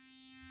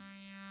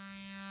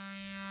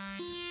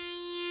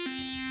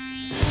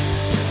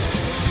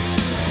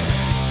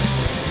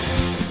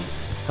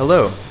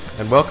Hello,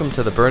 and welcome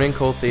to the Burning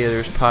Coal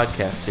Theater's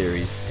podcast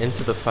series,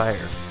 Into the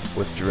Fire,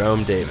 with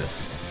Jerome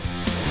Davis.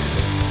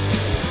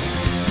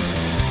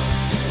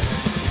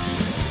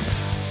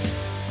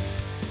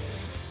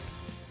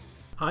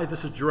 Hi,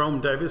 this is Jerome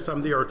Davis.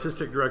 I'm the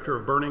Artistic Director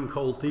of Burning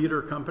Coal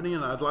Theater Company,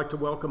 and I'd like to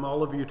welcome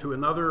all of you to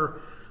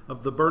another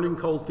of the Burning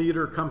Coal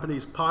Theater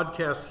Company's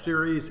podcast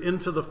series,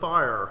 Into the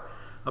Fire,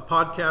 a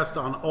podcast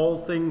on all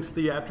things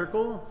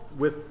theatrical,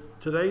 with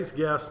today's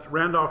guest,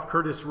 Randolph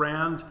Curtis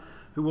Rand,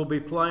 who will be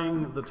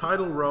playing the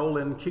title role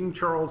in King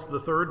Charles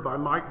III by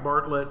Mike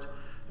Bartlett,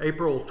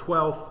 April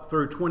 12th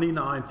through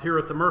 29th here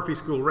at the Murphy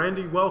School.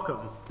 Randy, welcome.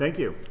 Thank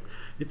you.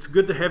 It's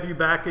good to have you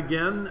back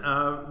again.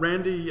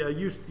 Randy,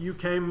 you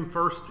came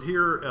first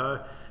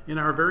here in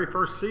our very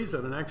first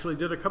season and actually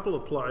did a couple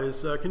of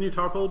plays. Can you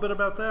talk a little bit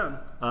about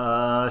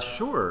that?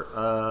 Sure.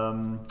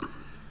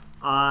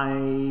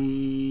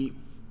 I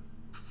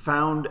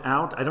found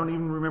out, I don't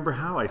even remember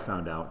how I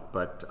found out,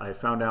 but I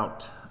found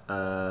out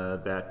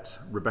that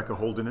Rebecca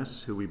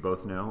Holderness, who we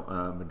both know,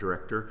 a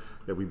director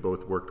that we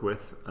both worked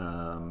with,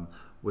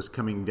 was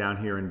coming down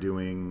here and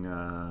doing,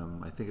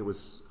 I think it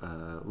was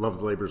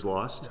Love's Labor's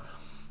Lost.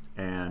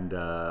 Yeah. And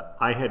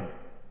I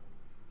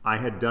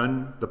had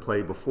done the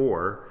play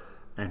before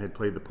and had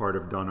played the part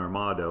of Don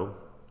Armado,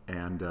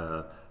 and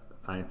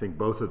I think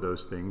both of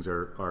those things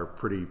are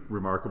pretty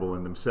remarkable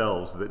in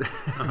themselves. That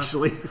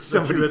actually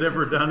somebody that had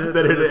ever done it,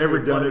 that had ever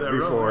done it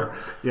before, role,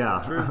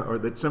 yeah, or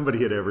that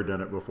somebody had ever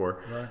done it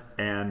before. Right.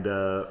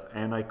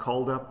 And I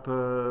called up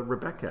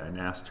Rebecca and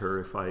asked her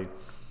if I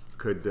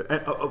could.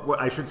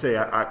 I should say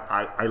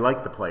I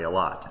liked the play a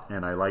lot,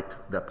 and I liked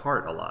that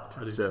part a lot.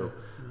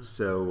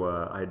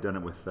 So I had done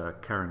it with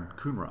Karen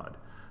Coonrod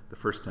the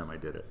first time I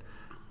did it.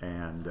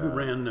 And who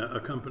ran a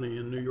company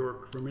in New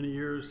York for many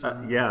years?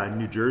 Yeah, in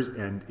New Jersey,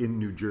 and in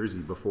New Jersey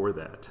before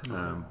that,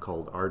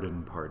 called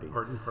Arden Party.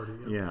 Arden Party,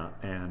 yeah.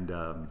 And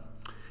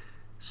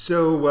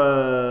so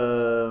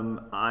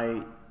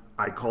I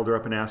called her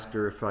up and asked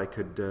her if I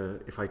could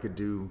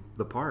do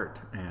the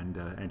part,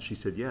 and she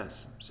said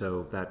yes.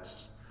 So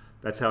that's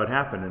how it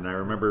happened. And I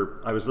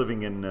remember I was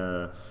living in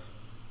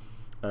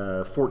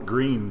Fort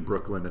Greene,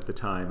 Brooklyn at the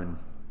time,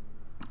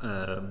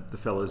 and the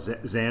fellow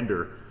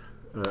Xander.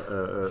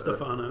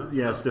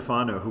 Stefano.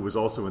 Stefano, who was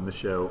also in the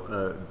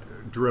show,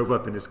 drove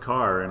up in his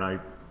car, and I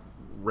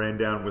ran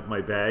down with my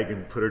bag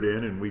and put it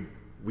in, and we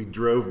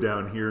drove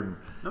down here.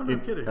 No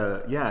kidding.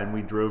 And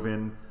we drove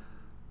in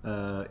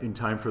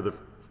time for the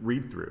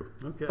read-through.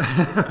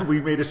 Okay.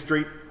 We made a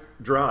straight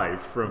drive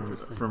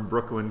from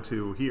Brooklyn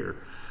to here.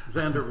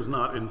 Xander was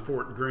not in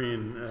Fort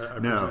Greene, I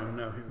presume.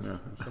 No, he was No.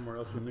 somewhere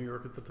else in New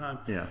York at the time.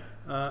 Yeah.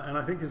 And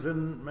I think he's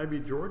in maybe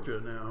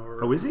Georgia now,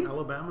 or is he?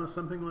 Alabama,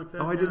 something like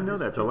that. Oh, I didn't know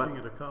that. He's teaching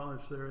at a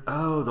college there.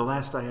 Oh, the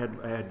last I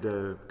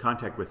had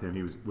contact with him,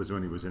 was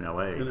when he was in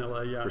L.A. In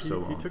L.A., yeah. For so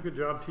long. He took a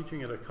job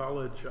teaching at a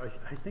college.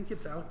 I think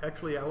it's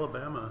actually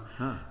Alabama.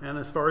 Huh. And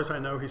as far as I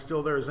know, he's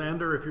still there.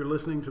 Xander, if you're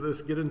listening to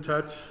this, get in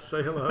touch.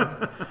 Say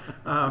hello.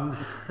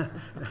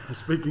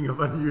 Speaking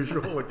of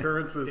unusual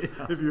occurrences,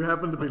 if you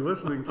happen to be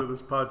listening to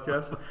this podcast.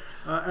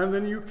 And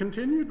then you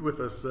continued with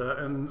us.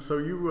 And so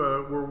you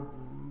were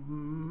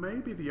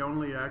maybe the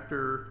only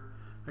actor.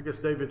 I guess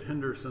David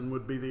Henderson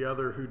would be the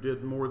other who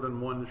did more than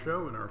one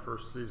show in our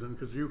first season,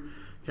 because you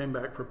came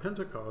back for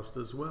Pentecost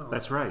as well.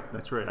 That's right.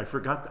 I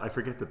forget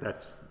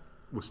that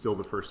was still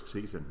the first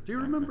season. Do you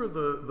remember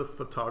the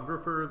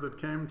photographer that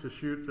came to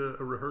shoot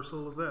a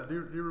rehearsal of that? Do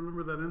you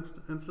remember that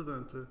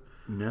incident?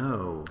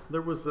 No.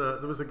 There was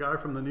a guy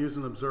from the News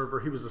and Observer.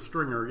 He was a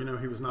stringer.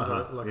 He was not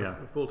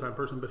a full-time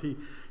person, but he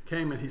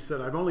came and he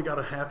said, "I've only got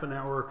a half an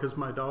hour because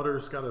my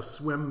daughter's got a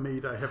swim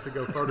meet I have to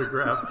go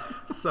photograph.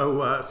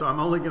 so I'm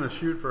only going to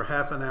shoot for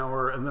half an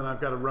hour, and then I've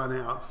got to run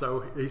out."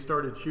 So he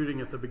started shooting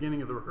at the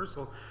beginning of the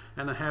rehearsal,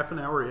 and a half an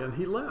hour in,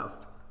 he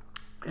left.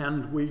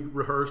 And we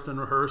rehearsed, and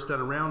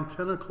around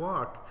 10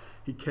 o'clock,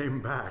 he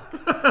came back.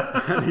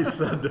 And he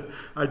said,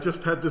 "I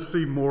just had to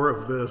see more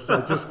of this. I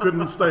just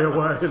couldn't stay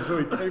away." And so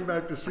he came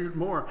back to shoot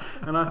more.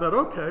 And I thought,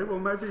 okay, well,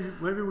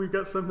 maybe we've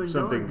got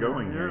something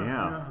going here.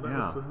 Yeah.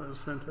 That was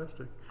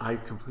fantastic. I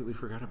completely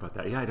forgot about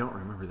that. Yeah, I don't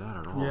remember that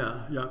at all.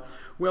 Yeah.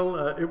 Well,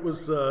 it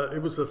was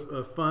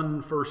a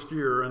fun first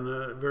year,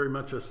 and very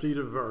much a seat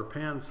of our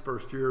pants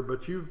first year.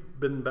 But you've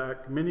been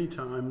back many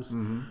times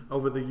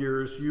over the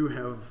years. You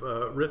have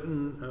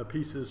written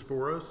pieces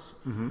for us,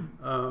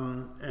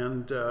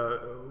 and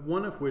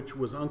one of which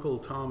was Uncle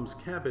Tom's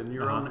Cabin,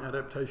 your own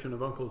adaptation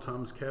of Uncle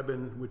Tom's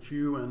Cabin, which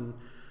you and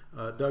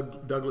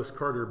Douglas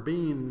Carter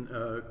Bean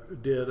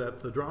did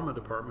at the drama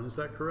department. Is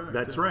that correct?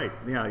 That's right.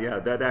 Yeah.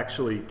 That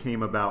actually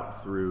came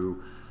about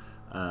through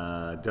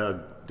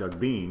Doug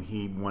Bean.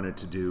 He wanted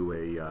to do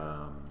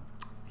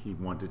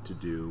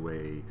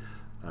a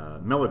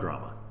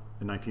melodrama,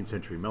 a 19th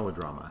century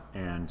melodrama,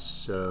 and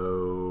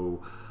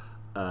so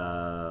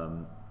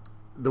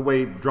the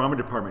way drama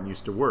department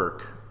used to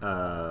work.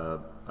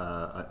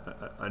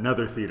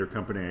 Another theater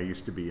company I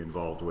used to be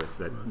involved with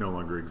that no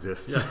longer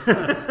exists. Yes.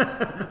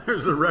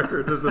 There's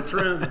a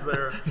trend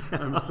there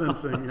I'm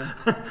sensing.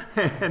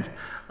 And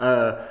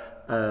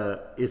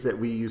is that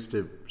we used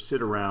to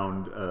sit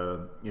around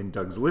in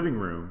Doug's living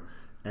room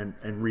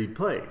and read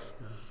plays,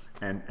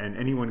 and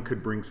anyone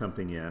could bring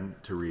something in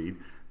to read,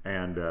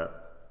 and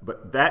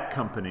but that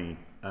company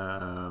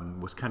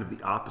was kind of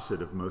the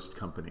opposite of most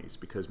companies,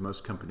 because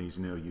most companies,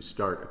 you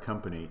start a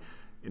company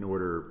in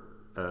order.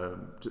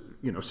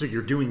 So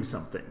you're doing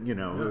something,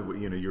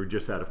 you're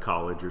just out of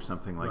college or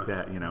something like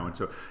that, and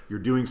so you're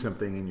doing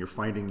something and you're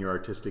finding your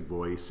artistic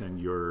voice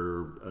and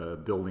you're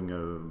building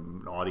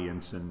an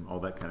audience and all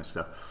that kind of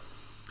stuff.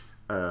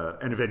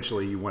 And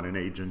eventually you want an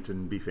agent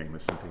and be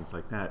famous and things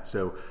like that.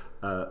 So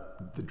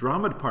the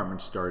drama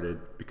department started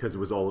because it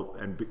was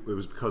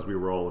because we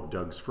were all of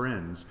Doug's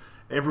friends.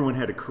 Everyone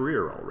had a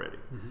career already.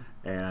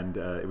 Mm-hmm. And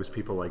it was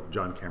people like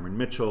John Cameron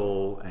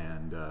Mitchell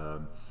and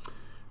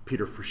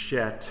Peter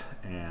Frechette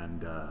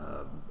and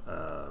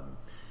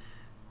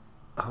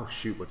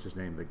what's his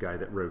name? The guy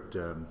that wrote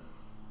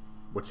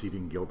What's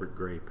Eating Gilbert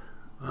Grape.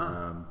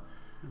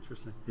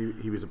 Interesting.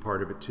 He was a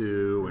part of it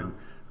too, and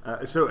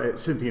so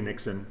Cynthia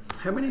Nixon.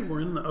 How many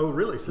were in the? Oh,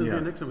 really? Cynthia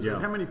Nixon was.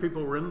 How many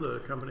people were in the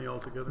company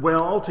altogether?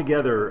 Well,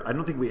 altogether, I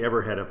don't think we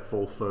ever had a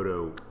full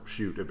photo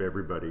shoot of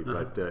everybody,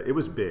 but it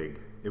was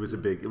big. It was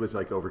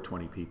like over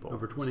 20 people.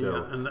 Over 20,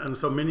 so, and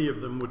so many of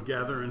them would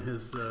gather in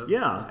his.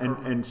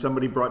 And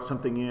somebody brought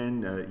something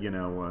in.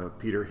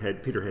 Peter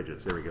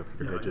Hedges. There we go.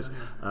 Peter Hedges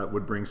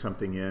would bring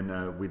something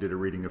in. We did a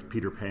reading of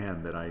Peter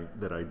Pan that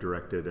I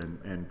directed,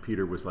 and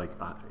Peter was like,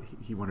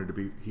 he wanted to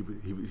be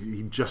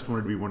he just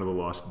wanted to be one of the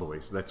Lost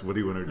Boys. That's what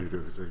he wanted to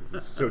do. He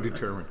was so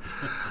determined.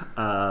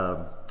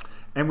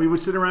 And we would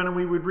sit around and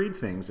we would read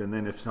things, and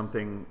then if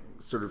something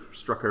sort of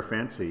struck our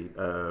fancy,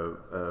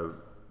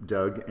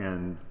 Doug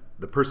and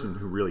the person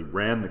who really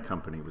ran the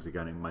company was a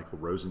guy named Michael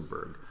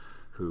Rosenberg,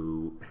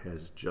 who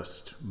has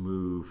just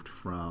moved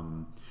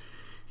from,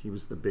 he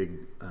was the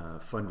big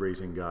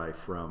fundraising guy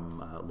from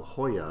La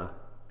Jolla,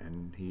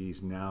 and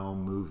he's now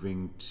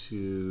moving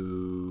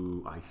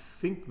to, I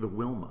think, the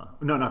Wilma.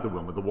 No, not the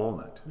Wilma, the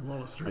Walnut. The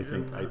Walnut Street.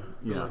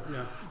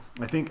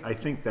 I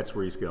think that's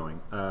where he's going.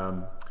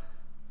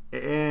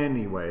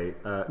 Anyway,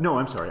 no,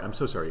 I'm sorry. I'm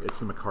so sorry. It's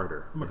the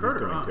McCarter.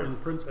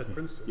 At Princeton.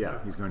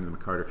 Yeah, he's going to the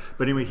McCarter.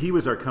 But anyway, he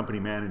was our company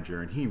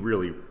manager, and he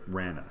really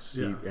ran us.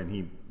 And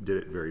he did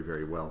it very,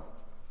 very well.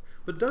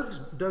 But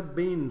Doug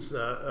Bean's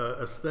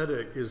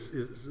aesthetic is,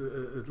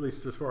 at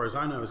least as far as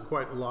I know, is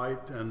quite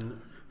light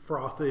and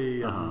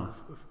frothy and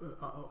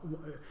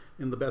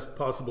in the best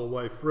possible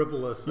way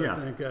frivolous. I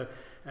think.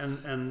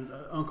 And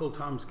Uncle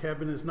Tom's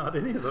Cabin is not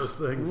any of those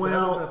things.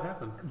 Well, how did that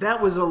happen?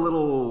 That was a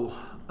little.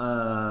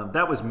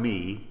 That was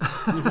me,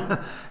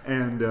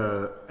 and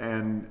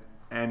then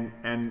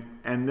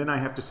I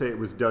have to say it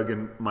was Doug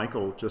and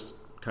Michael just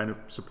kind of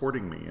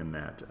supporting me in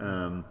that.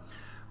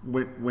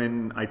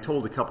 When I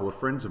told a couple of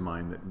friends of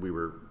mine that we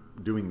were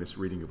doing this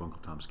reading of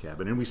Uncle Tom's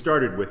Cabin, and we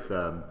started with,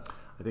 I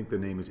think the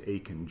name is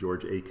Aiken,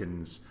 George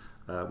Aiken's,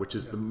 which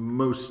is the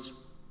most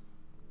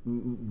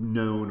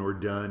known or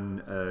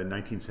done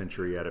 19th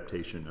century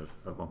adaptation of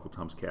Uncle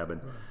Tom's Cabin,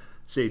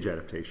 stage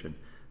adaptation.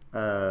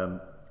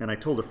 And I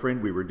told a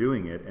friend we were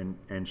doing it,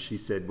 and she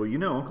said, "Well,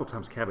 Uncle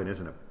Tom's Cabin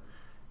isn't a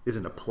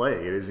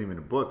play. It isn't even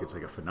a book. It's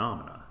like a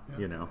phenomena,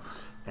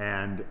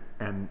 And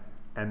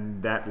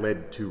that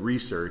led to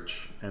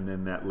research, and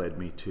then that led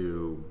me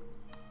to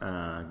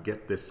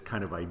get this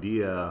kind of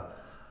idea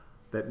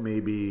that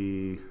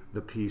maybe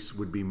the piece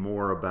would be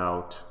more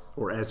about,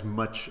 or as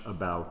much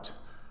about,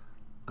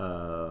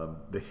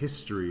 the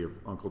history of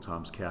Uncle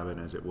Tom's Cabin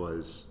as it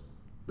was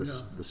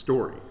the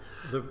story.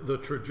 The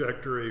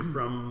trajectory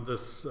from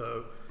this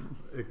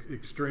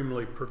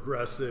extremely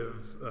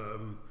progressive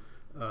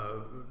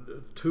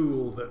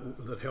tool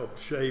that helped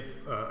shape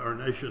our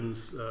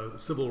nation's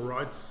civil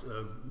rights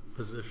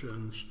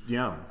positions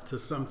to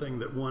something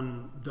that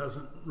one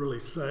doesn't really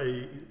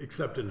say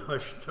except in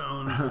hushed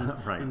tones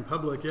in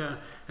public.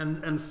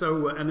 And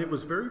so it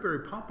was very,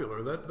 very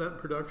popular. That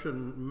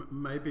production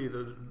may be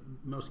the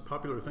most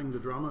popular thing the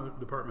drama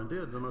department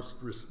did, the most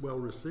well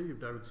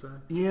received, I would say.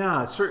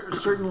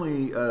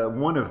 Certainly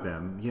one of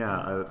them.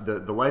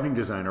 The lighting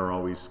designer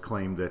always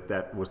claimed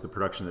that was the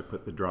production that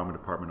put the drama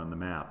department on the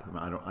map.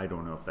 I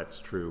don't know if that's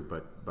true,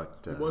 but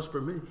it was for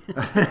me.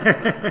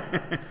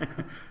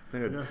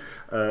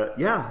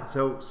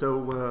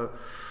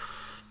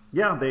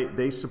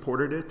 They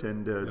supported it,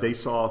 and they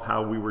saw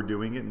how we were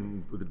doing it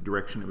and the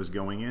direction it was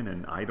going in.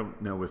 And I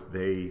don't know if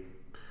they,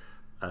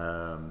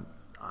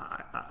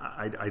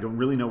 I don't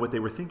really know what they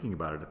were thinking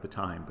about it at the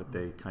time, but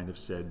they kind of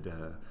said,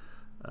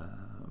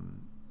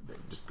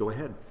 just go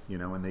ahead,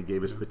 and they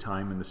gave us the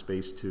time and the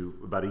space to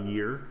about a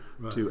year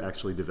to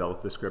actually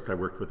develop the script. I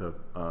worked with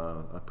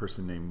a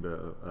person named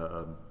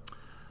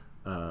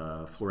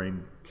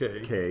Florraine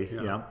Kay.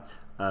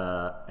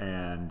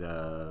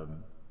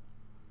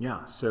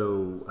 Yeah.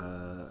 So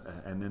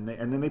and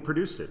then they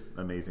produced it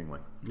amazingly,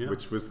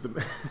 which was the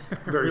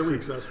very really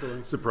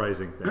successfully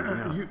surprising thing.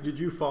 Yeah. Did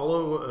you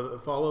follow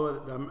it?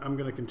 I'm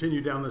going to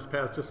continue down this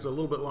path just a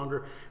little bit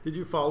longer. Did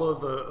you follow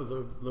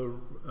the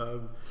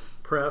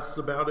press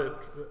about it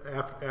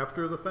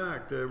after the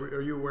fact?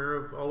 Are you aware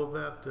of all of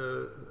that?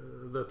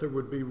 That there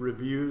would be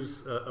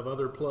reviews of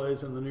other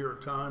plays in the New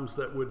York Times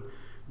that would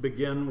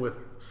begin with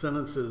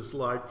sentences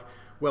like,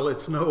 "Well,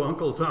 it's no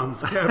Uncle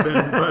Tom's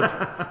Cabin,"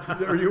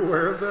 but are you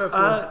aware of that?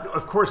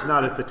 Of course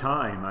not at the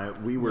time.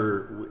 We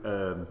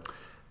were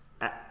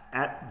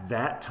at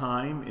that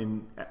time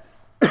in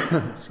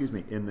excuse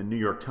me, in the New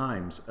York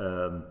Times.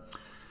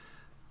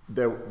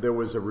 There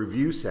was a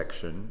review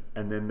section,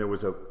 and then there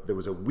was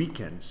a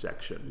weekend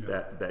section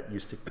that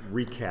used to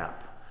recap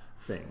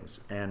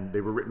things, and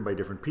they were written by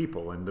different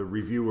people. And the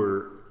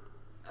reviewer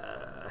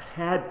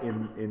had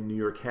in New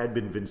York had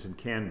been Vincent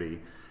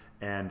Canby,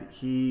 and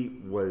he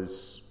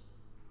was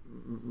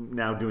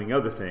now doing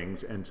other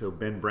things. And so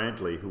Ben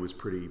Brantley, who was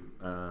pretty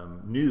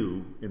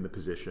new in the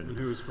position, and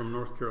who was from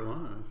North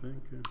Carolina, I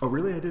think. Oh,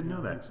 really? I didn't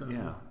know that. So.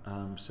 Yeah.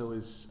 So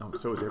is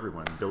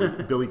everyone.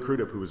 Billy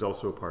Crudup, who was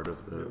also a part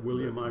of the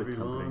William the Ivey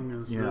company. Long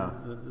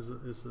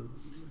is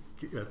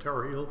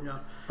Tower Hill. Yeah.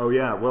 Oh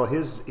yeah. Well,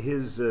 his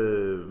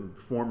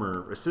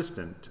former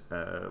assistant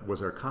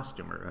was our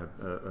costumer,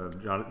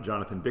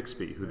 Jonathan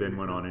Bixby, who then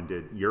went on and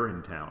did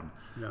Urinetown.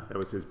 Yeah. That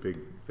was his big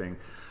thing.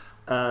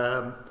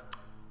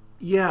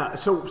 Yeah,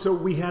 so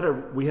we had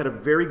a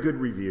very good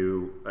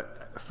review,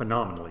 a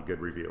phenomenally good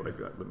review.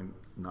 Let me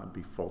not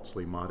be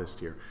falsely modest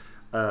here,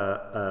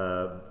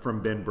 from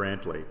Ben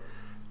Brantley,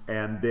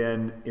 and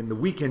then in the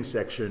weekend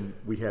section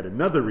we had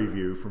another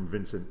review from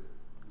Vincent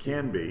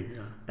Canby,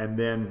 and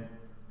then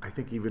I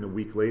think even a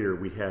week later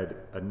we had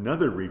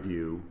another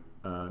review.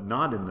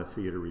 Not in the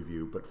theater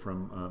review, but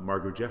from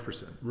Margot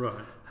Jefferson,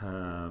 right?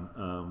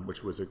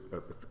 Which was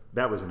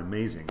that was an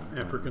amazing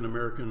African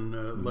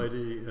American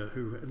lady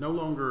who no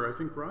longer, I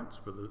think, writes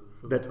for the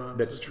Times.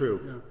 That's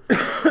true. Yeah.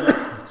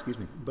 Excuse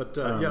me. But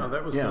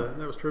that was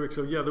terrific.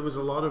 So there was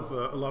a lot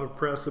of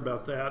press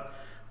about that,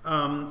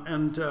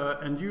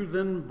 and you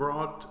then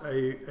brought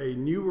a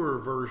newer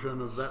version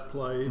of that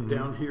play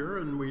down here,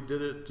 and we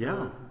did it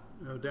down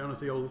at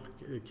the old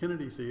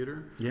Kennedy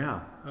Theater.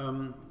 Yeah.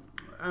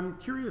 I'm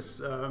curious,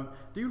 do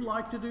you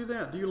like to do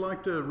that? Do you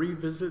like to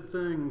revisit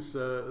things,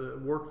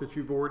 work that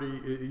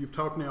you've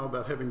talked now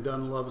about having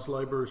done Love's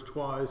Labours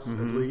twice, at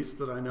least,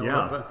 that I know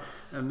of,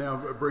 and now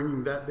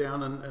bringing that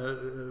down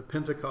in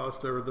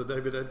Pentecost, or the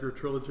David Edgar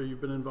trilogy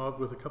you've been involved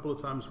with a couple of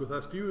times with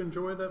us. Do you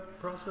enjoy that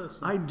process?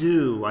 I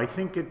do. I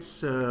think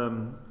it's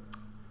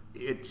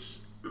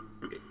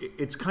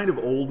kind of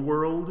old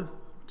world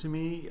to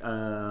me.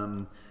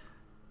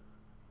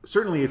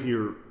 Certainly if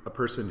you're a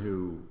person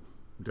who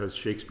does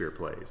Shakespeare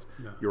plays,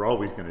 you're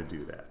always going to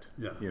do that.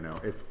 Yeah. You know,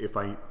 if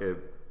I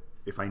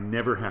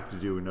never have to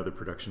do another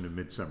production of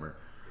Midsummer,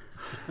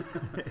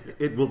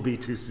 it will be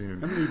too soon.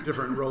 How many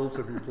different roles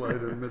have you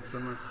played in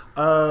Midsummer?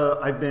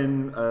 I've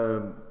been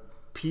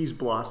Peas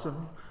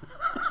Blossom,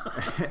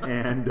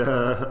 and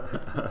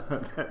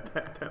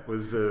that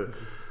was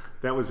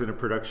in a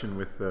production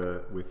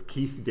with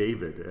Keith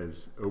David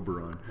as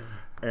Oberon.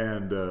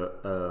 And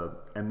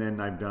then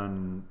I've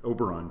done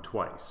Oberon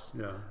twice.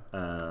 Yeah.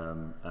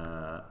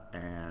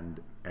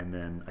 And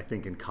then I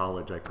think in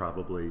college I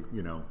probably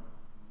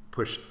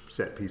pushed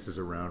set pieces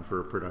around for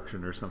a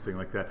production or something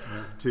like that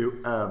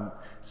too.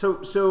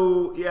 So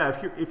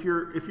if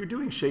you're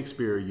doing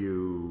Shakespeare,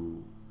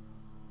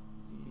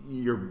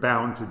 you're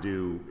bound to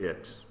do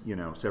it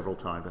several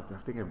times. I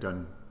think I've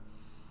done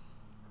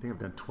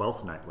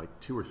Twelfth Night like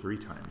 2 or 3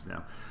 times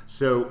now.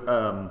 So.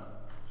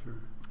 Sure.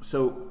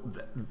 So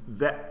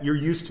that you're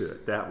used to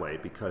it that way,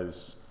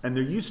 and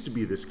there used to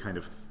be this kind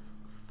of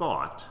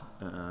thought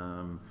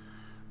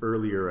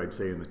earlier, I'd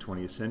say in the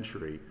 20th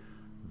century,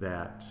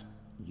 that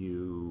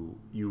you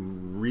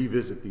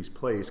revisit these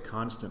plays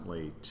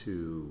constantly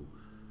to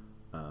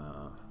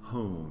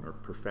hone or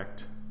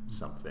perfect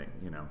something.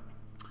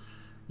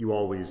 You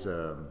always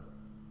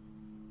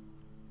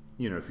if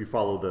you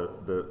follow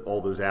the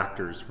all those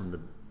actors from the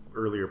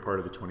earlier part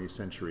of the 20th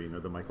century,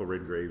 the Michael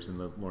Redgraves and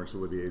the Laurence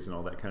Oliviers and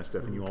all that kind of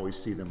stuff, and you always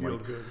see them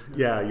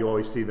you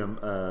always see them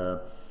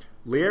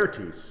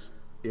Laertes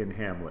in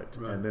Hamlet,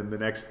 right. And then the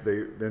next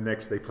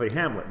they play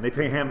Hamlet, and they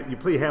play Hamlet. You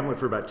play Hamlet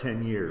for about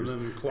 10 years,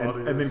 and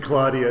then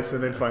Claudius,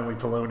 and then finally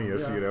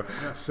Polonius.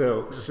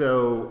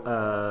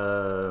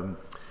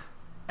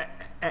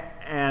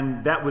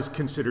 And that was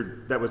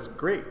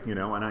great,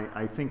 and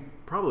I think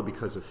probably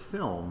because of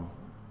film,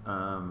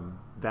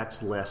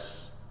 that's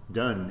less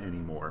done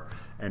anymore,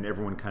 and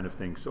everyone kind of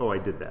thinks, I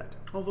did that.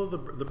 Although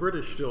the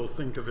British still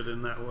think of it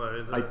in that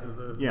way.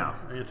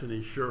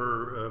 Anthony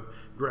Sher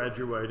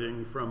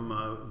graduating from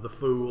The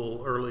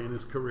Fool early in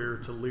his career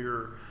to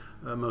Lear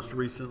most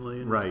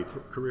recently in his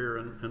career,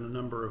 and a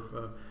number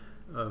of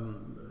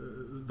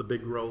the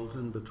big roles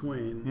in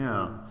between.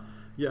 I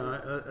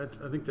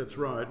think that's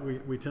right.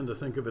 We tend to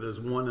think of it as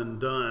one and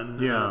done.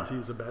 To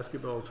use a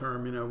basketball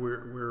term,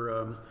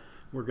 we're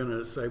we're going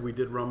to say we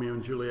did Romeo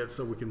and Juliet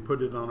so we can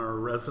put it on our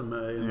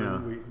resume, and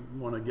then we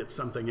want to get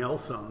something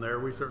else on there.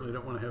 We certainly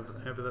don't want to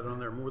have that on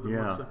there more than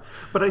once. So.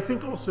 But I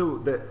think also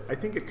that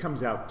it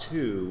comes out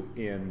too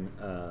in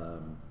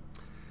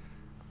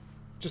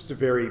just a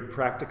very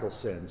practical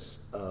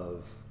sense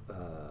of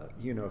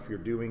if you're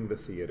doing the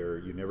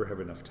theater, you never have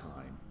enough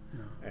time,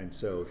 and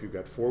so if you've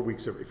got 4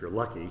 weeks if you're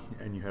lucky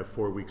and you have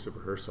 4 weeks of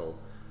rehearsal,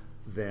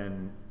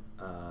 then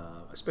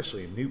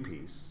especially a new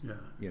piece,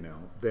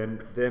 then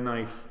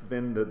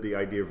the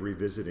idea of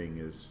revisiting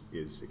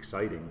is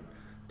exciting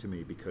to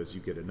me, because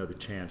you get another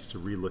chance to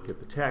relook at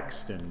the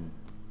text and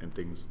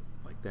things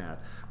like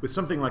that. With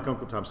something like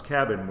Uncle Tom's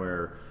Cabin,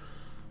 where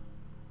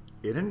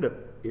it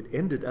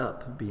ended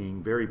up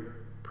being very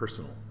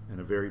personal, and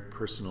a very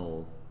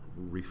personal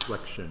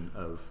reflection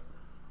of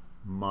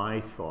my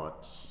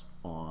thoughts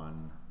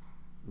on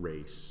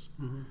race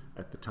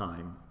at the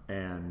time,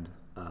 and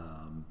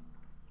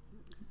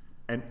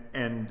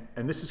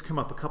this has come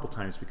up a couple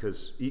times,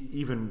 because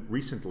even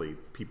recently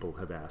people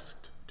have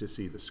asked to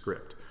see the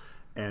script,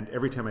 and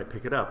every time I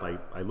pick it up,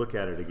 I look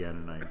at it again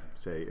and I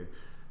say,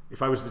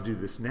 if I was to do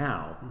this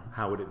now,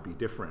 how would it be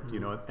different?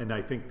 And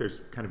I think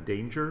there's kind of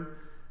danger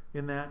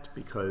in that,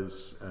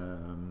 because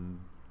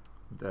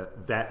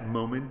that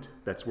moment,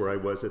 that's where I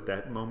was at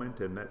that moment,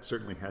 and that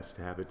certainly has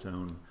to have its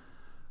own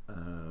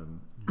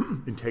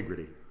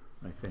integrity,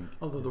 I think.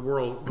 Although the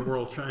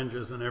world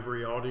changes, and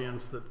every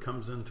audience that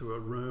comes into a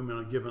room in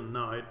a given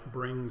night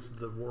brings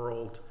the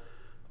world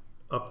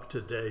up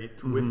to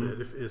date with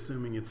it,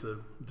 assuming it's a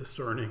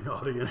discerning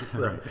audience.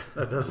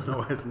 That doesn't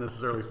always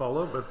necessarily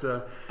follow,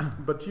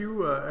 but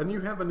you and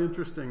you have an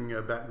interesting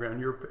background.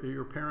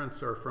 Your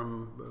parents are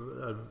from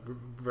a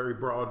very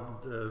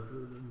broad,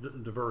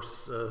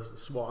 diverse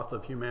swath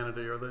of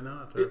humanity, are they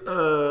not?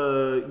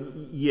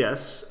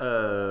 Yes.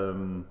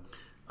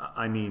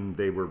 I mean,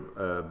 they were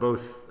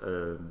both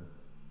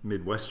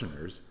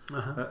Midwesterners,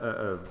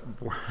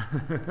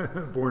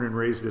 born and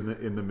raised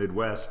in the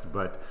Midwest.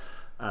 But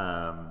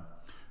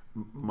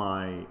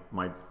my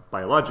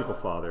biological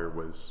father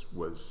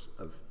was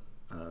of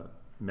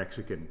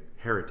Mexican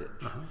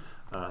heritage.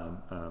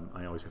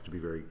 I always have to be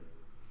very,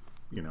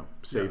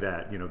 say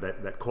that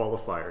that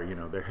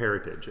qualifier, their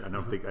heritage. I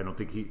don't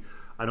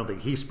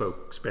think he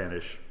spoke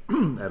Spanish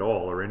at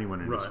all, or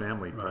anyone in his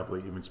family probably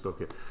even spoke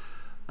it.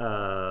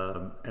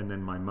 And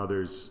then my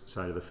mother's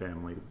side of the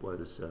family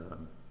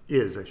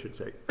is I should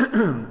say,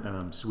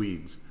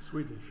 Swedes.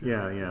 Swedish.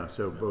 Yeah.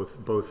 So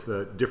both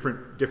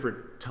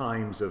different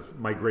times of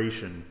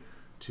migration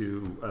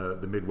to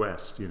the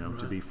Midwest,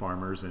 to be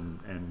farmers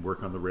and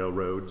work on the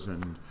railroads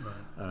and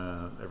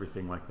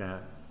everything like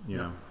that,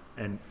 know.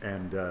 And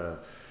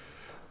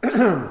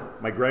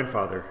my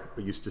grandfather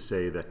used to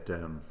say that.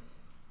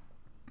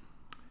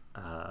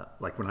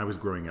 Like when I was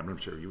growing up, I'm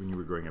sure when you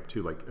were growing up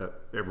too, like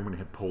everyone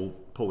had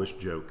Polish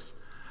jokes.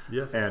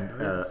 Yes. And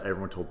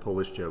everyone told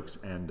Polish jokes.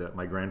 And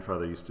my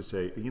grandfather used to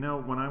say,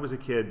 when I was a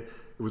kid,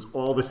 it was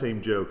all the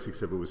same jokes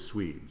except it was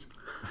Swedes.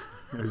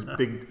 It was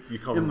big, you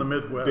call them in the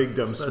Midwest, big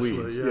dumb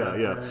Swedes.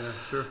 Yeah,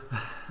 sure.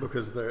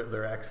 Because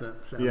their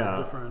accent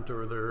sounded different,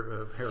 or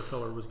their hair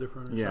color was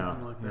different, or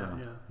something like that.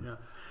 Yeah.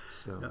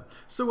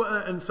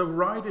 So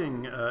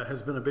writing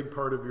has been a big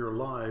part of your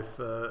life,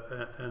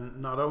 and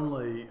not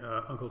only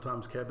Uncle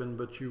Tom's Cabin,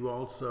 but you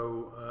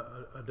also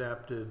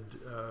adapted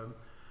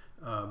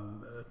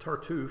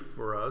Tartuffe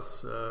for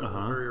us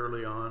very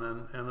early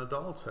on, and A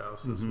Doll's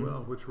House as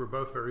well, which were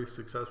both very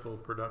successful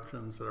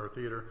productions at our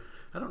theater.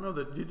 I don't know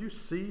did you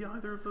see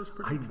either of those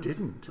productions? I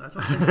didn't. I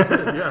don't think I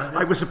did. Yeah.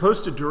 I was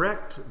supposed to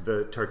direct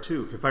the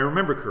Tartuffe, if I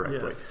remember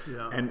correctly. Yes,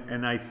 yeah.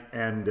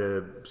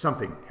 And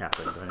something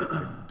happened.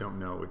 I don't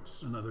know.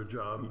 It's another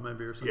job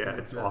maybe, or something. Yeah,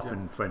 it's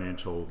often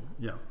financial.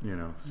 Yeah.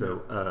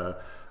 So.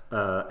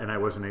 And I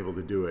wasn't able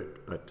to do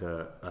it, but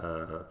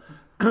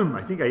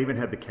I think I even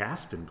had the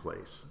cast in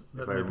place,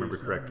 if I remember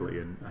correctly,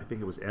 and I think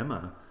it was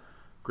Emma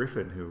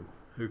Griffin who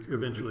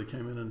eventually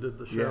came in and did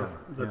the show. Yeah,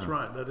 That's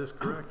right. That is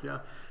correct. Yeah,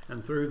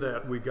 and through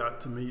that we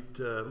got to meet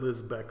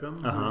Liz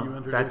Beckham, who you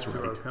introduced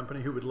to our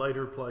company, who would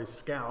later play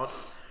Scout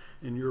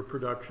in your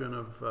production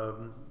of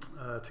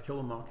To Kill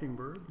a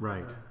Mockingbird,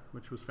 right?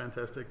 Which was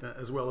fantastic,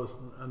 as well as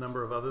a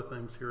number of other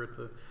things here at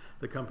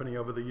the company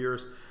over the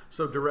years.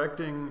 So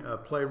directing,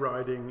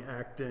 playwriting,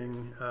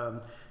 acting,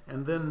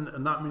 and then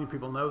not many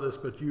people know this,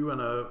 but you and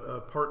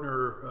a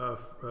partner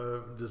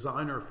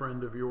designer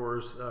friend of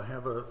yours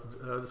have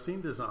a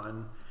scene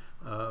design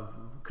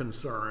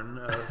concern,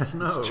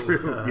 Snow. That's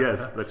true.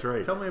 Yes, that's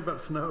right. Tell me about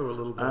Snow a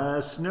little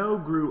bit. Snow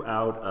grew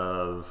out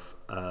of.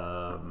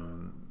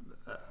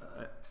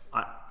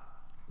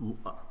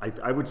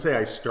 I would say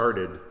I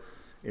started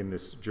in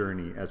this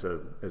journey as a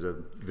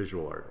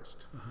visual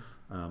artist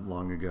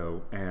long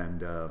ago,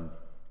 and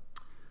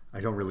I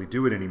don't really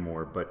do it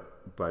anymore.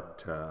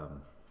 But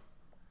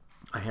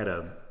I had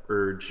a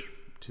urge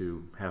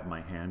to have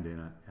my hand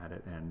at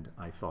it, and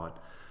I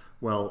thought,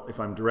 well, if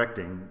I'm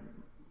directing,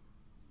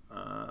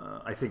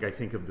 I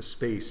think of the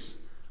space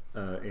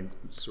in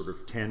sort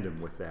of tandem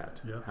with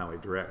that, how I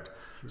direct.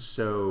 Sure.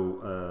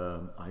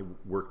 So I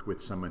worked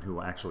with someone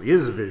who actually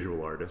is a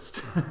visual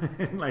artist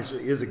and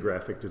actually is a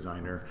graphic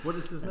designer. What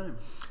is his name?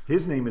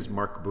 His name is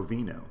Mark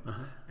Bovino,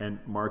 and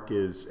Mark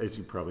is, as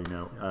you probably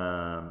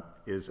know,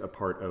 is a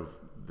part of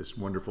this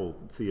wonderful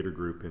theater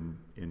group in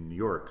New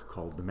York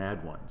called the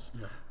Mad Ones,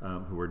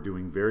 who are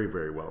doing very,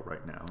 very well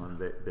right now. And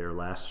their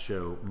last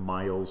show,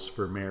 Miles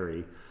for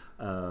Mary,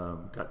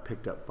 got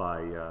picked up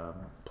by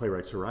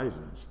Playwrights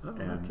Horizons,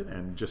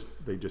 and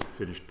they just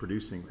finished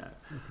producing that.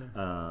 Okay.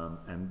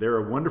 And they're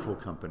a wonderful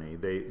company.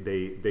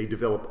 They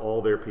develop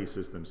all their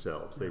pieces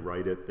themselves. They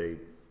write it. They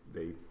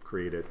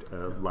create it.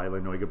 Lila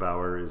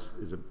Neugebauer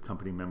is a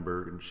company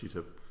member, and she's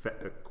a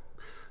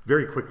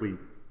very quickly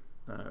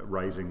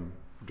rising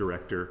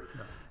director,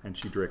 and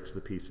she directs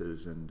the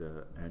pieces. And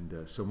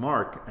so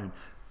Mark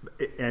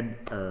and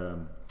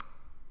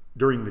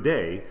during the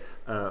day,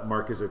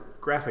 Mark is a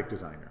graphic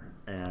designer.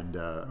 And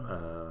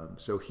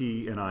so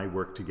he and I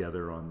work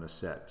together on the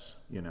sets,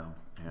 and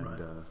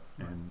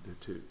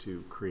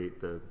to create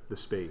the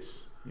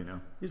space,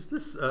 Is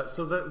this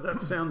so?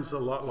 That sounds a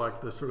lot like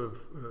the sort of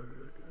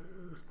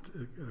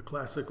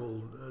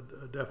classical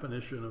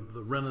definition of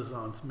the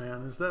Renaissance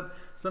man. Is that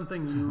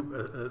something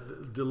you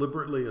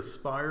deliberately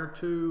aspire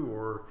to,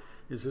 or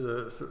is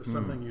it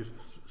something you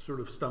sort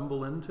of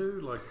stumble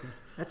into? Like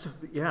I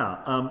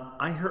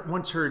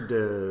once heard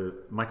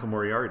Michael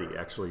Moriarty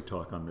actually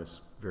talk on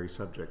this very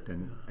subject,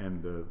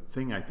 and the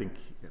thing I think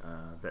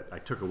that I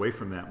took away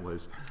from that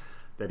was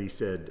that he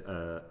said,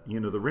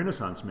 the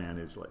Renaissance man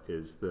is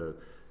the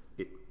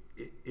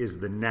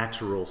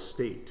natural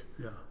state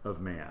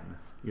of man.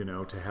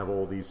 To have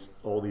all these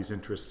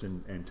interests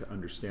and to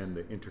understand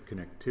the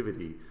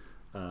interconnectivity.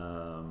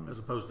 As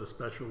opposed to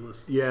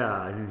specialists.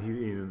 Yeah,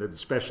 and the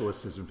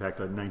specialist is in fact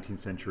a 19th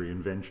century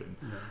invention.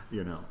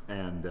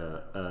 And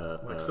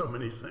like so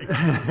many things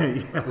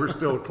that we're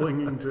still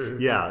clinging to.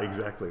 Yeah,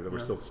 exactly. That we're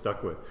still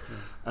stuck with.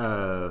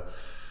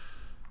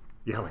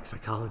 Like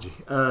psychology.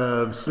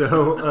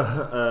 So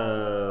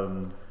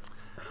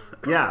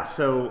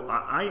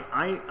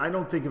I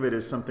don't think of it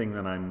as something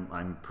that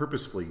I'm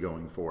purposefully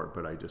going for,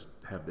 but I just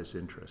have this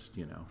interest,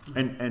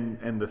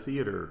 And the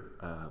theater,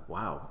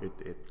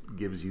 it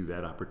gives you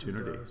that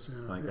opportunity. It does,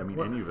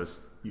 any of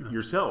us,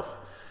 yourself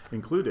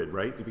included,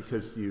 right?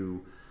 Because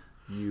you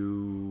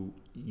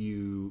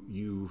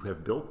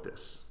have built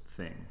this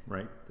thing,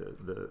 right?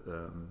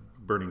 The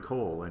Burning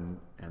Coal, and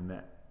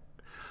that.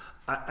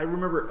 I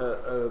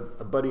remember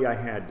a buddy I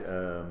had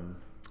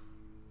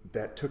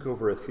that took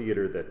over a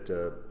theater that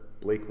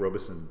Blake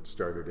Robeson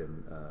started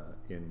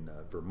in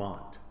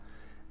Vermont,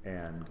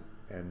 and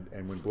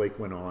when Blake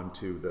went on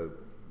to the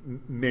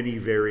many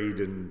varied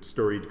and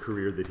storied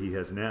career that he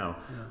has now,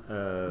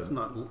 it's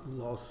not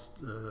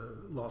Lost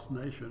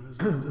Nation, is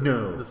it?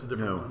 No, that's a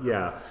different one.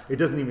 Yeah, it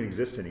doesn't even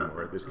exist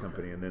anymore at this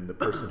company. And then the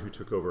person who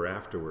took over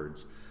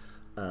afterwards,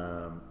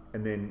 and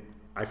then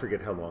I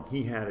forget how long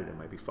he had it. It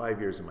might be 5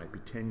 years, it might be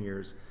 10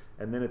 years,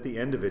 and then at the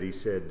end of it, he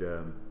said,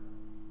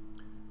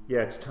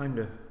 it's time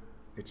to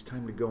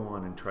go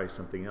on and try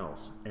something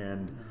else.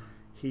 And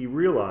he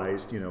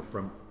realized,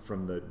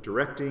 from the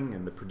directing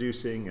and the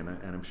producing, and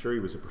I'm sure he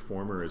was a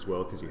performer as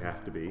well, because you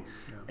have to be,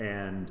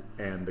 and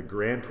the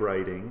grant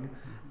writing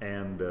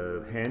and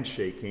the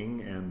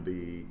handshaking and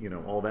the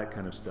all that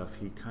kind of stuff.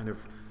 He kind of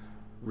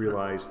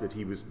realized that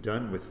he was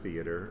done with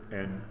theater,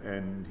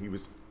 and he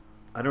was,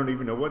 I don't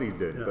even know what he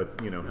did,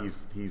 but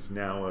he's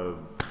now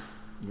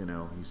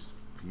he's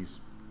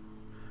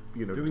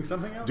doing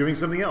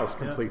something else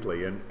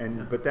completely.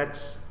 But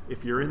that's,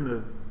 if you're in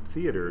the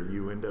theater,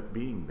 you end up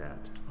being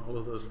that. All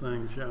of those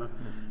things, and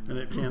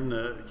it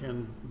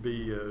can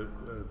be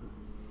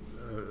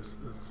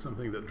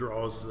something that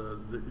draws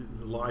the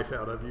life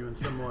out of you in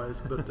some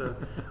ways. But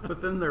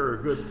then there are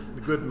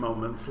good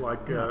moments,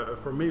 like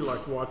for me,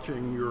 like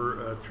watching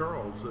your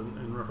Charles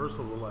in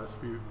rehearsal the last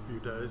few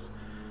days.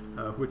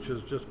 Which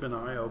has just been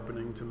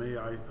eye-opening to me.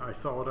 I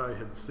thought I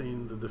had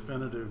seen the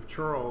definitive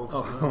Charles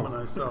when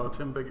I saw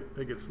Tim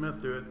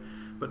Pigott-Smith do it,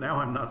 but now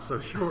I'm not so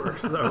sure.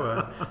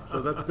 So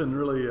that's been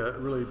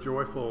really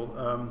joyful.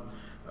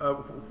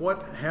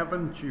 What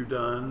haven't you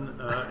done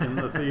in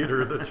the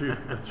theater that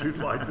you'd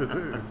like to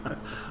do?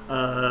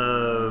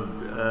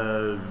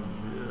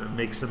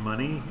 Make some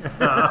money. There you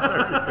go.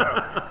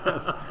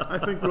 Yes, I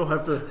think we'll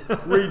have to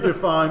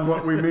redefine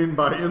what we mean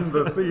by in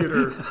the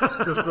theater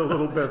just a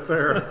little bit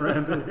there,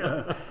 Randy.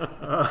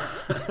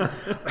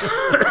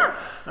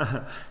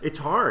 It's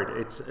hard.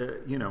 It's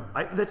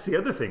that's the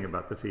other thing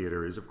about the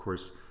theater is, of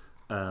course,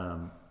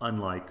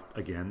 unlike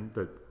again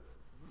the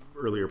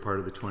earlier part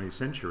of the 20th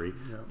century,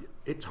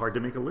 it's hard to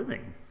make a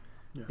living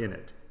in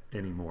it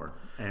anymore.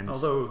 And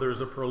although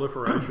there's a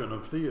proliferation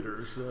of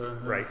theaters,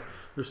 right?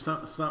 There's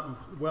some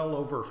well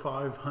over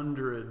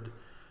 500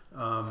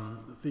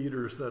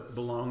 theaters that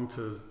belong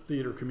to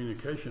Theater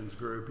Communications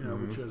Group,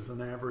 which is an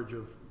average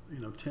of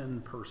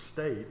 10 per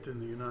state in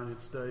the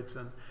United States,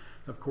 and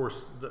of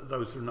course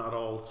those are not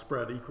all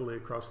spread equally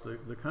across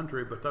the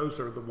country, but those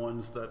are the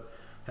ones that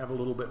have a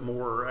little bit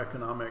more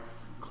economic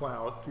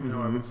clout,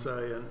 I would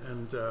say,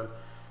 and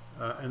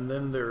And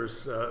then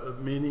there's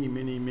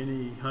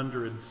many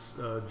hundreds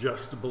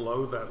just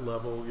below that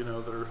level,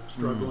 that are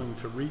struggling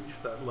to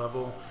reach that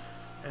level.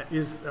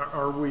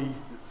 Are we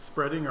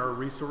spreading our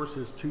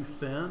resources too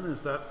thin?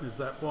 Is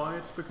that why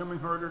it's becoming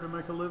harder to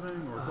make a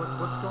living, or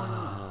what's going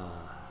on?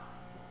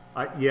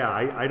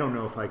 I don't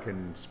know if I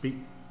can speak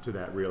to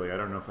that really. I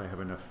don't know if I have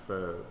enough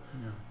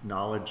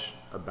knowledge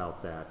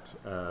about that.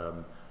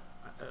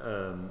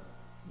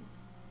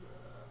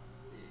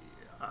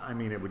 I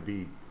mean, it would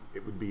be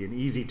an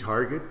easy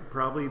target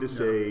probably to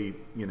say,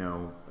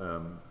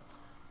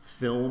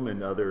 film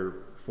and other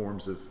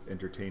forms of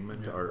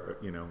entertainment are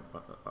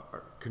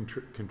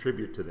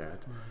contribute to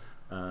that,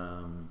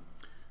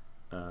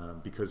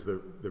 because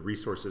the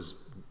resources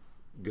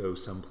go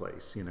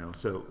someplace,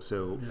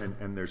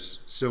 and there's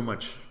so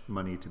much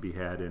money to be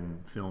had in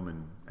film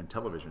and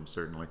television,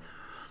 certainly,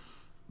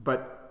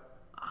 but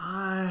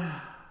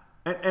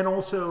and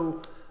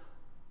also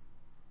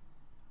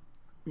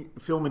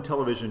film and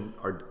television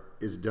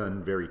is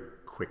done very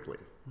quickly.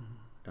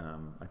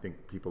 I think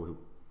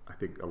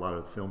a lot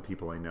of film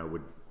people I know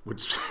would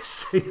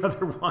say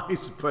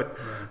otherwise, but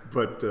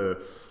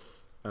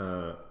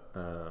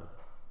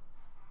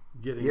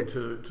getting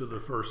to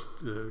the first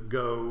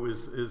go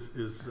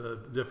is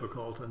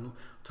difficult and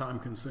time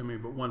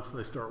consuming. But once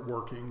they start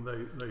working,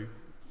 they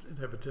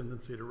have a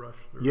tendency to rush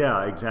through.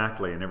 Yeah,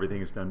 exactly, and everything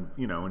is done.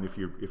 And if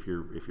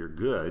you're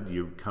good,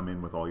 you come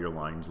in with all your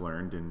lines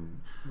learned, and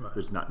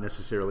there's not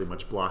necessarily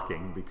much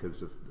blocking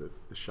because of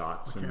the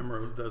shots. The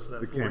camera does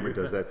that. The camera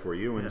does that for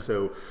you, and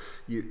so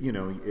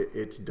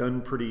it's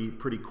done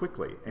pretty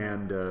quickly.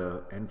 And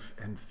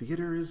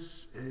theater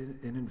is an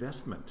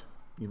investment,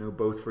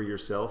 both for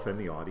yourself and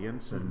the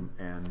audience, and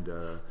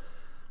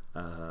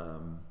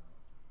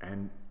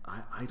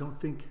I don't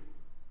think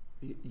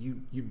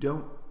you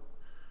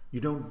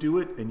don't do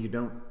it, and you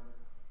don't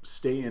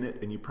stay in it,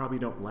 and you probably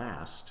don't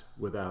last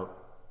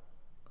without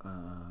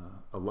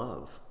a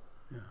love,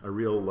 a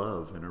real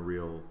love and a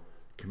real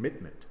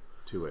commitment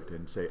to it,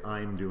 and say,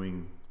 I'm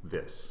doing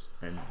this,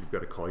 and you've got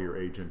to call your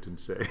agent and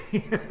say,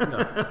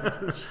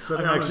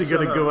 I'm actually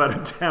going to go out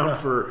of town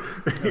for,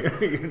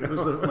 It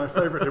was my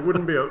favorite. It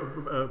wouldn't be a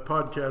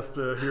podcast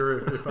here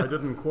if I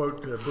didn't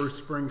quote Bruce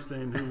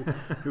Springsteen,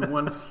 who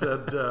once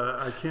said,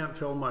 I can't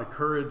tell my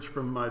courage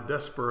from my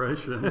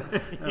desperation.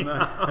 And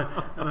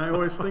I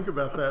always think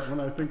about that when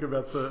I think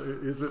about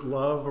is it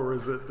love, or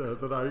is it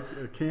that I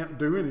can't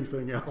do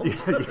anything else?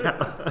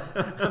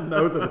 And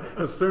know that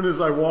as soon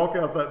as I walk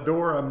out that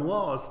door, I'm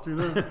lost,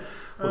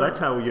 Well, that's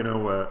how,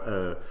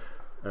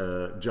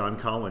 John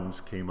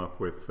Collins came up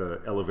with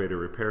elevator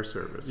repair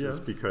services,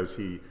 because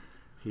he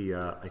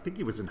I think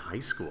he was in high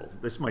school.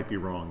 This might be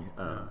wrong,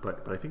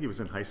 but I think he was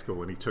in high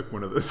school, and he took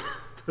one of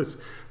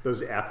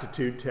those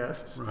aptitude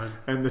tests,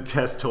 and the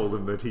test told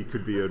him that he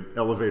could be an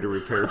elevator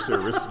repair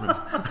serviceman.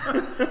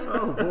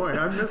 Oh boy,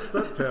 I missed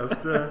that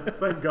test.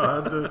 Thank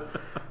God.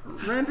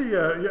 Randy,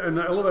 and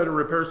Elevator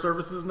Repair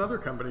Services is another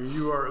company.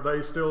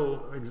 They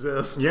still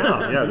exist.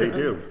 Yeah, they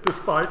do,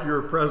 despite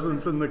your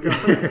presence in the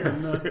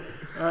company.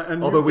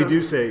 And although we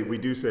do say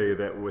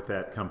that with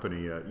that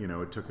company,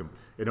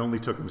 it only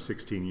took him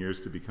 16 years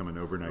to become an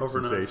overnight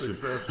sensation.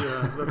 Success,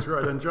 yeah, that's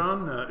right. And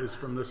John is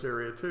from this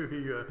area too.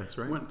 He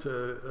went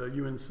to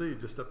UNC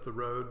just up the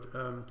road.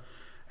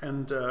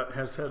 And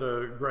has had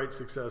a great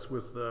success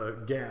with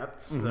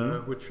GATS,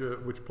 which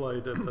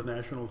played at the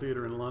National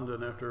Theatre in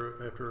London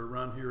after a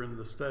run here in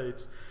the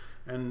States,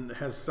 and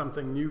has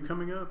something new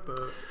coming up.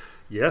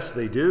 Yes,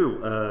 they do.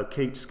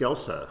 Kate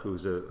Skelsa,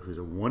 who's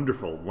a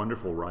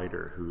wonderful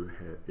writer who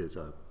is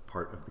a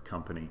part of the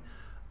company,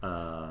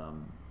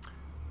 and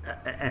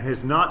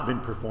has not been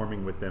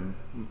performing with them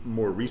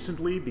more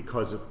recently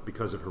because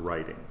of her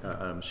writing.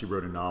 She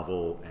wrote a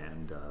novel,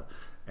 and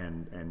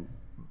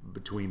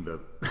between the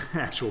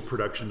actual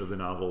production of the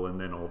novel and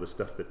then all the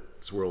stuff that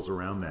swirls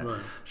around that,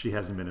 she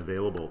hasn't been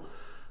available.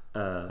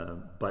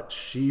 But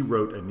she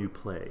wrote a new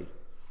play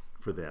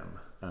for them,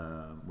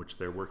 which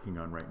they're working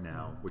on right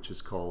now, which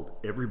is called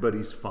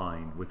Everybody's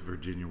Fine with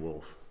Virginia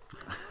Woolf.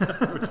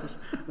 Which is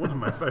one of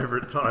my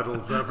favorite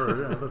titles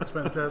ever. Yeah, that's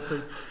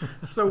fantastic.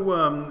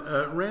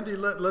 So, Randy,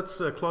 let's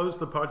close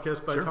the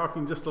podcast by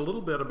talking just a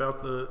little bit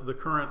about the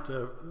current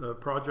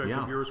project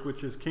of yours,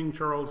 which is King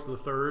Charles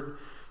III.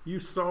 You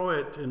saw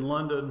it in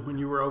London when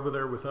you were over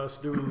there with us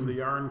doing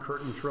the Iron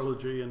Curtain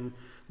trilogy in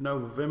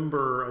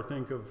November, I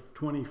think, of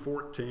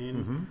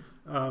 2014.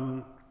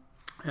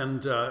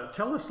 And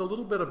tell us a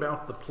little bit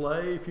about the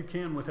play, if you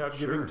can, without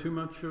giving too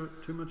much away.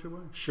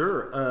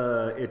 Sure.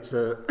 It's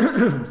a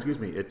excuse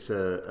me. It's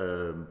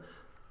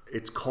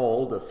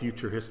called a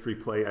future history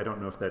play. I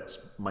don't know if that's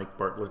Mike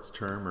Bartlett's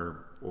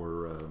term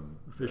or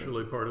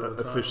officially part of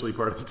the title. Officially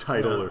part of the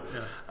title,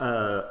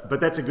 but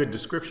that's a good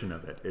description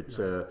of it.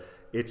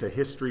 It's a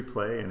history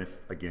play, and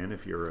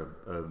if you're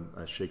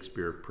a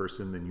Shakespeare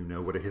person, then you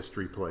know what a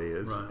history play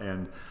is.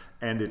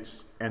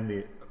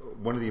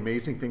 One of the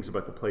amazing things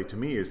about the play to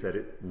me is that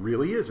it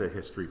really is a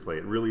history play.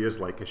 It really is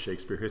like a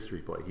Shakespeare history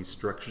play. He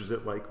structures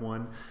it like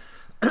one,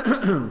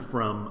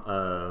 from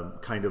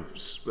kind of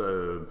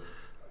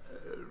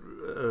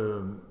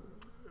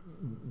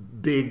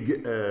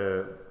big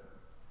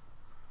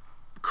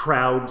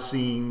crowd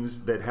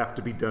scenes that have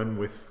to be done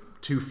with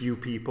too few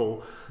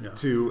people,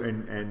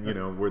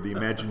 and where the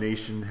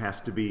imagination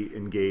has to be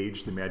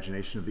engaged, the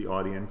imagination of the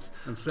audience,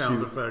 and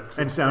sound effects,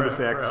 and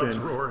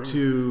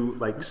to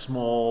like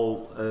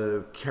small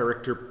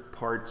character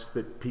parts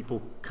that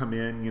people come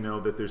in,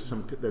 that there's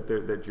some that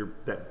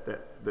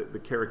the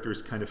character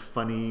is kind of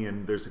funny,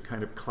 and there's a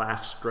kind of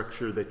class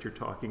structure that you're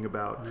talking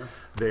about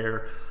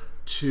there.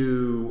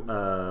 To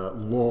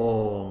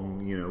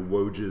long,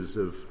 woges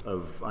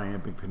of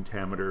iambic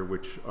pentameter,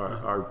 which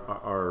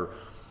are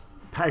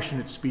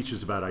passionate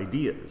speeches about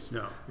ideas,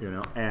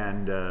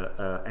 and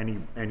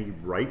he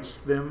writes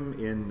them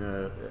in,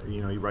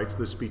 he writes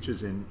those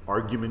speeches in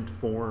argument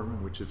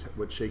form, which is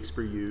what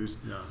Shakespeare used.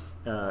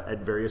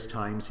 At various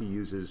times, he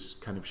uses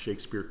kind of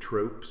Shakespeare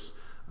tropes,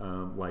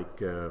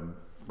 like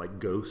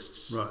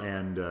ghosts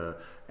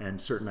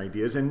and certain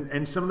ideas,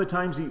 and some of the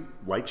times he,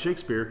 like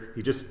Shakespeare,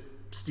 he just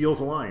steals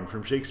a line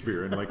from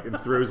Shakespeare and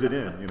throws it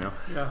in, and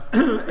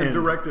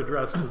direct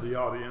address to the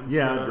audience.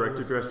 Direct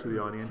address to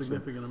the audience.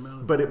 Significant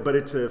amount. But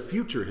it's a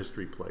future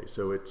history play,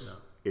 so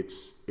it's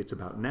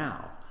about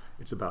now.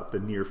 It's about the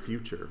near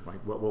future,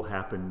 like what will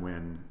happen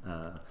when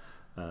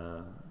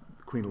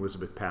Queen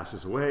Elizabeth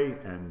passes away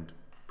and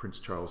Prince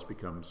Charles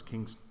becomes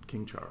King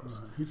Charles.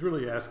 He's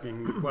really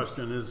asking the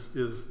question: Is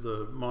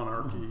the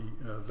monarchy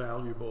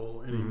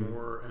valuable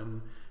anymore?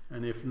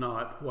 And if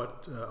not,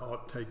 what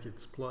ought to take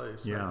its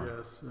place? I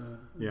guess. Is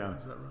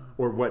that right?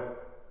 Or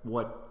what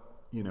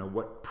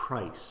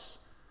price?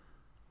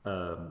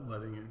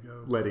 Letting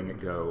it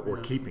go, or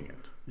keeping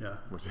it.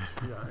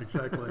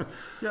 Exactly.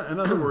 In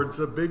other words,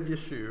 a big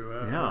issue,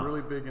 a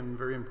really big and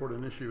very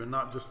important issue, and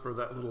not just for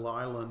that little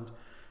island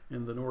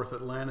in the North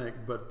Atlantic,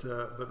 but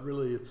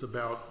really it's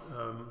about,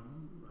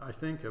 I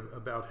think,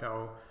 about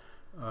how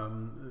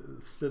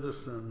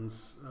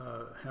citizens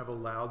have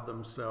allowed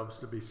themselves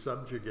to be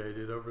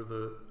subjugated over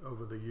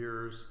the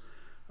years,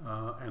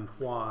 and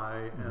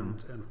why,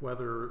 and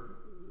whether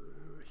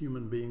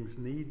human beings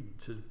need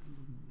to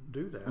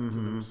do that to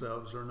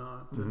themselves or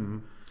not.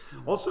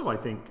 Also, I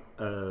think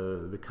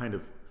the kind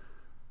of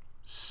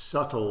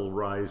subtle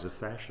rise of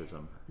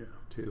fascism,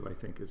 too, I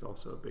think is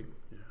also a big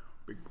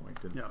point.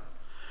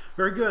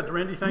 Very good.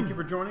 Randy, thank you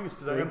for joining us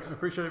today. Thanks. I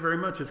appreciate it very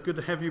much. It's good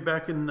to have you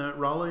back in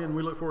Raleigh, and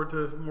we look forward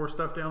to more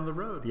stuff down the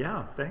road.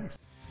 Yeah, thanks.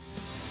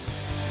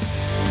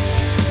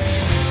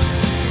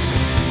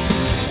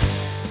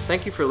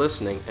 Thank you for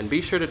listening, and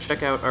be sure to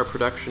check out our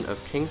production of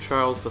King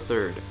Charles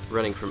III,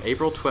 running from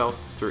April 12th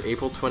through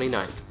April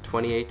 29th,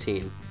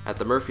 2018, at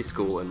the Murphy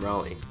School in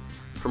Raleigh.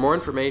 For more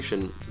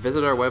information,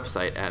 visit our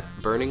website at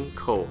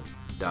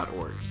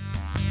burningcoal.org.